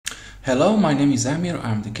Hello, my name is Amir.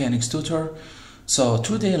 I'm the KNX tutor. So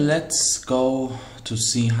today let's go to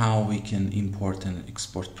see how we can import and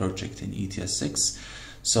export project in ETS6.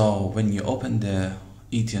 So when you open the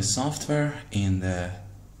ETS software in the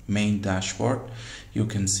main dashboard, you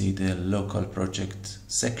can see the local project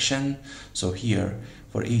section. So here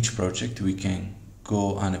for each project we can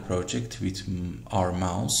go on a project with our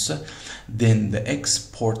mouse. Then the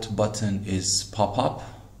export button is pop up.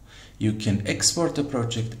 You can export the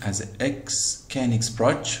project as a KNX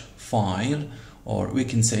proj file, or we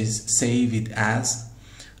can say save it as,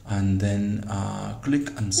 and then click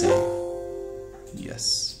on save.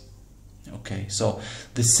 Yes. Okay, so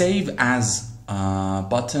the save as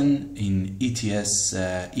button in ETS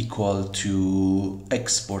equal to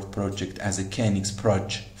export project as a KNX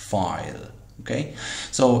proj file. Okay,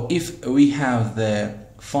 so if we have the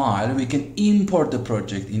file, we can import the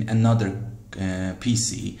project in another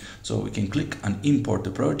PC. So we can click on import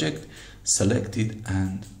the project, select it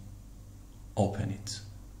and open it.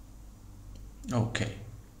 Okay.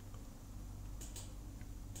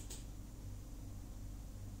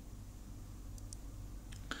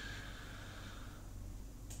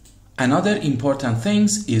 Another important thing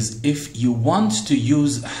is if you want to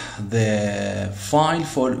use the file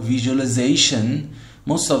for visualization,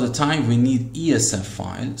 most of the time we need ESF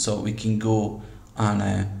file. So we can go on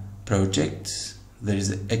a project, there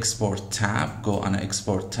is an export tab, go on an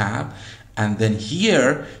export tab, and then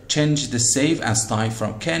here change the save as type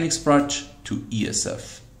from KNX proj to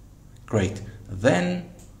ESF. Great, then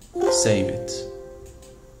save it.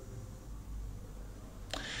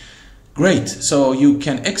 Great, so you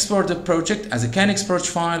can export the project as a KNX proj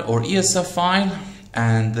file or ESF file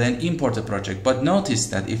and then import the project. But notice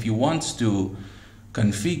that if you want to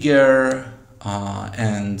configure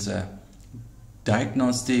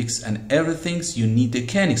diagnostics and everything, you need the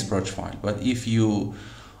KNX proj file. But if you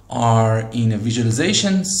are in a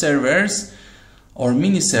visualization servers or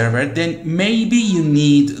mini server, then maybe you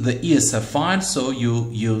need the ESF file, so you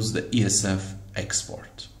use the ESF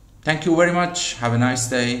export. Thank you very much. Have a nice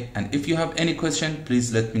day. And if you have any question,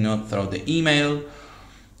 please let me know through the email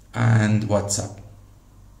and WhatsApp.